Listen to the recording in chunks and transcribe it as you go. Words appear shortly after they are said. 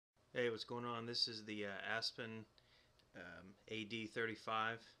Hey, what's going on? This is the Aspen AD-35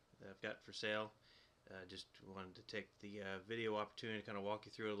 that I've got for sale. Just wanted to take the video opportunity to kind of walk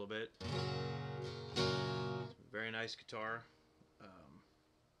you through it a little bit. Very nice guitar.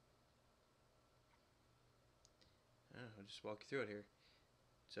 I'll just walk you through it here.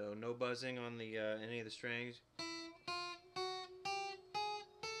 So no buzzing on the any of the strings.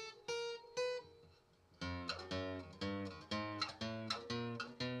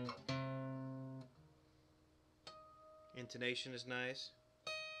 Intonation is nice.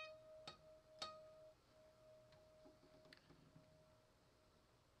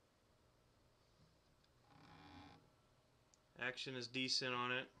 Action is decent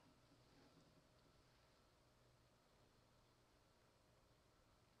on it.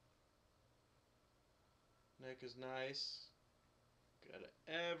 Neck is nice. Got an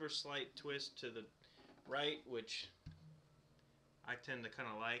ever slight twist to the right, which I tend to kind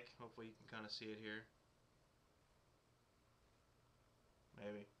of like. Hopefully you can kind of see it here.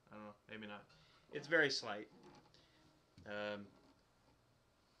 Maybe. I don't know. Maybe not. It's very slight.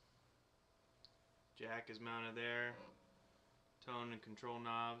 Jack is mounted there. Tone and control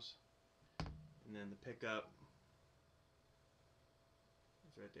knobs. And then the pickup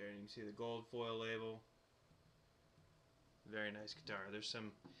is right there. And you can see the gold foil label. Very nice guitar. There's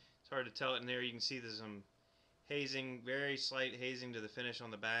some, it's hard to tell it in there. You can see there's some hazing, very slight hazing to the finish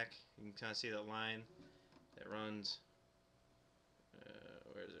on the back. You can kind of see that line that runs,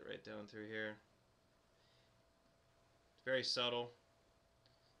 where is it, right down through here. It's very subtle.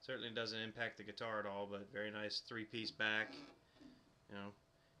 Certainly doesn't impact the guitar at all, but very nice three-piece back. You know,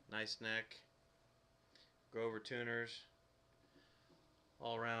 nice neck. Grover tuners.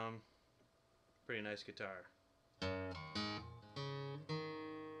 All around, pretty nice guitar.